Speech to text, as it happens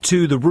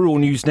to the rural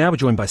news now. We're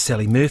joined by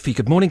Sally Murphy.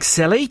 Good morning,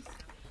 Sally.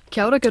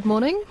 Kia ora, good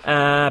morning.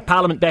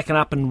 Parliament back and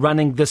up and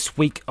running this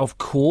week, of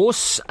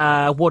course.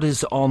 What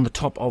is on the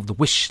top of the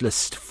wish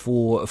list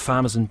for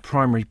farmers and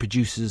primary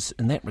producers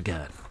in that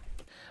regard?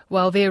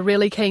 Well, they're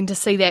really keen to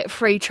see that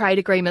free trade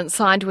agreement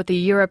signed with the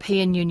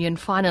European Union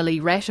finally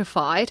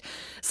ratified.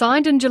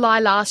 Signed in July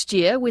last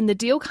year, when the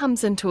deal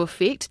comes into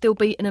effect, there'll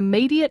be an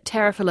immediate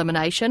tariff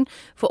elimination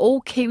for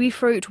all kiwi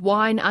fruit,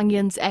 wine,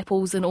 onions,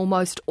 apples and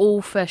almost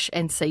all fish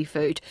and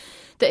seafood.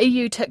 The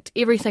EU ticked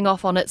everything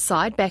off on its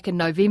side back in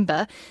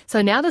November,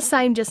 so now the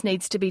same just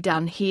needs to be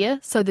done here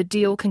so the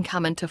deal can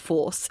come into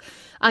force.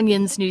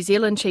 Onions New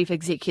Zealand Chief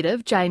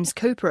Executive James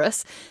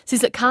Couperus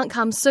says it can't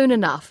come soon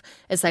enough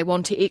as they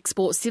want to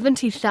export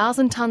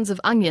 70,000 tonnes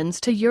of onions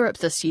to Europe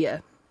this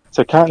year.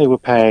 So currently we're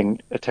paying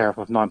a tariff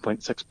of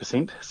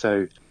 9.6%,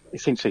 so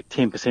essentially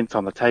 10%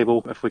 on the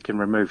table. If we can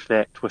remove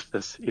that with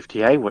this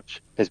FTA,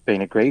 which has been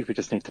agreed, we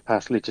just need to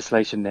pass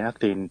legislation now,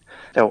 then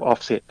they'll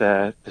offset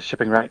the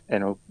shipping rate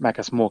and it'll make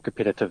us more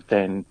competitive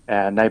than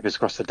our neighbours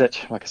across the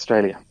ditch, like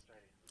Australia.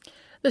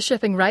 The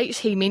shipping rate,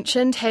 he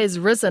mentioned, has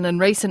risen in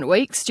recent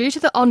weeks due to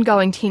the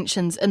ongoing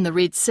tensions in the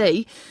Red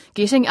Sea.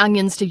 Getting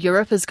onions to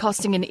Europe is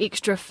costing an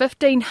extra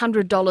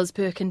 $1,500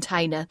 per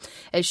container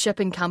as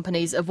shipping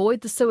companies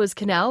avoid the Suez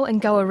Canal and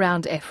go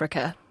around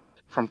Africa.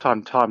 From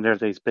time to time, there are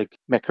these big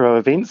macro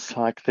events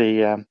like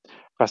the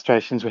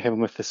frustrations we're having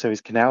with the Suez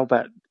Canal,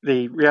 but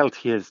the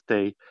reality is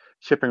the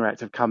shipping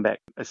rates have come back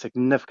a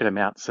significant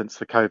amount since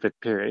the COVID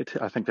period.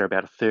 I think they're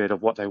about a third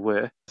of what they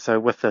were. So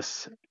with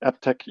this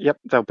uptick,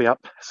 they'll be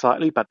up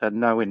slightly, but they're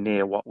nowhere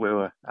near what we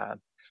were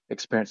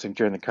experiencing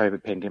during the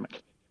COVID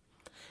pandemic.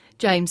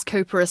 James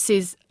Couperus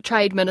says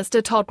Trade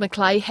Minister Todd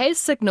McClay has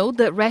signalled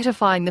that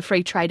ratifying the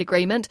free trade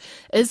agreement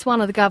is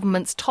one of the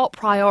government's top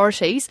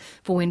priorities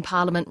for when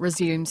Parliament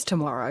resumes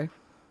tomorrow.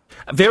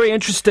 Very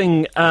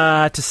interesting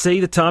to see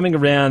the timing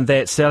around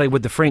that, Sally,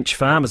 with the French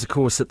farmers, of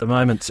course, at the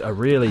moment are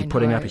really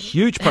putting up a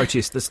huge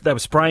protest. They were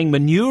spraying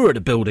manure at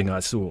a building,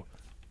 I saw.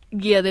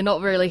 Yeah, they're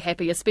not really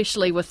happy,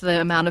 especially with the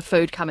amount of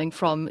food coming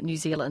from New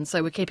Zealand.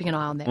 So we're keeping an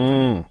eye on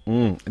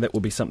that. That will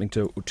be something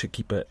to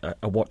keep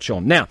a watch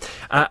on. Now,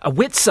 a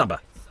wet summer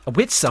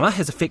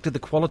has affected the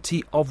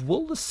quality of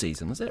wool this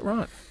season. Is that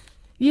right?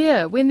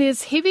 Yeah, when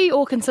there's heavy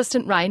or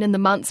consistent rain in the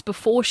months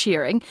before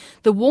shearing,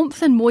 the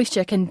warmth and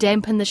moisture can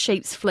dampen the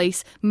sheep's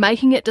fleece,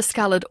 making it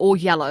discoloured or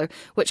yellow,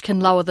 which can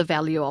lower the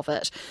value of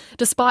it.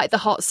 Despite the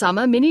hot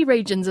summer, many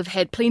regions have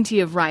had plenty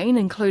of rain,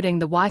 including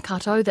the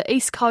Waikato, the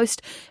East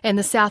Coast and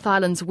the South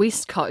Island's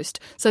West Coast,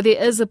 so there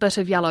is a bit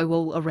of yellow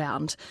wool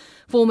around.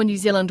 Former New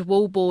Zealand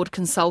Wool Board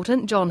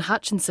consultant John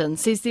Hutchinson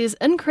says there's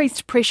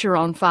increased pressure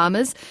on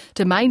farmers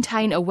to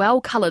maintain a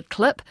well-coloured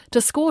clip to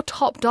score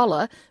top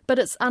dollar, but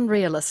it's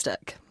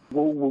unrealistic.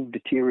 Wool will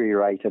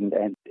deteriorate and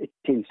it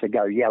tends to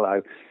go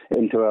yellow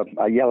into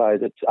a yellow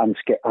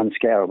that's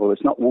unscarable.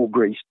 It's not wool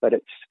greased, but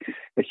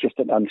it's just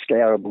an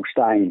unscarable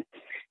stain.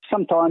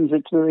 Sometimes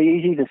it's very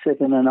easy to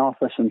sit in an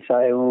office and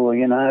say,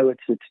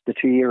 it's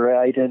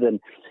deteriorated, and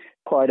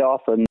quite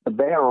often the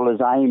barrel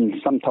is aimed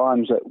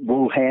sometimes at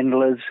wool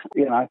handlers,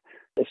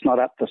 It's not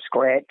up to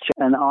scratch,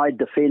 and I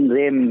defend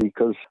them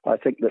because I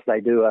think that they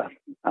do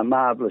a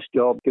marvellous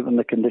job given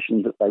the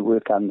conditions that they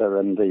work under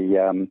and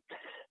the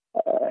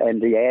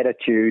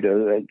attitude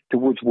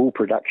towards wool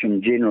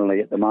production generally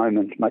at the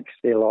moment makes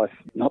their life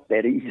not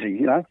that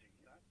easy,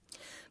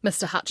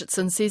 Mr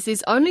Hutchinson says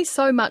there's only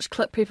so much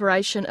clip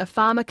preparation a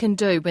farmer can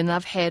do when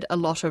they've had a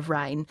lot of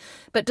rain.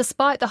 But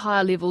despite the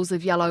higher levels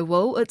of yellow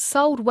wool, it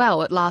sold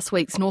well at last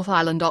week's North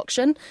Island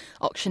auction.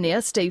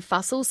 Auctioneer Steve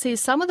Fussell says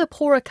some of the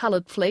poorer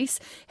coloured fleece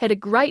had a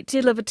great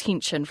deal of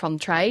attention from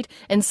trade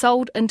and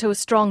sold into a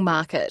strong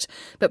market.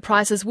 But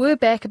prices were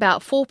back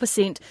about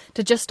 4%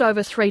 to just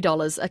over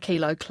 $3 a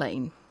kilo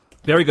clean.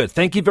 Very good.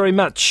 Thank you very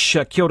much.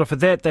 Kia ora for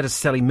that. That is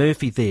Sally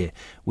Murphy there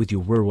with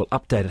your rural update.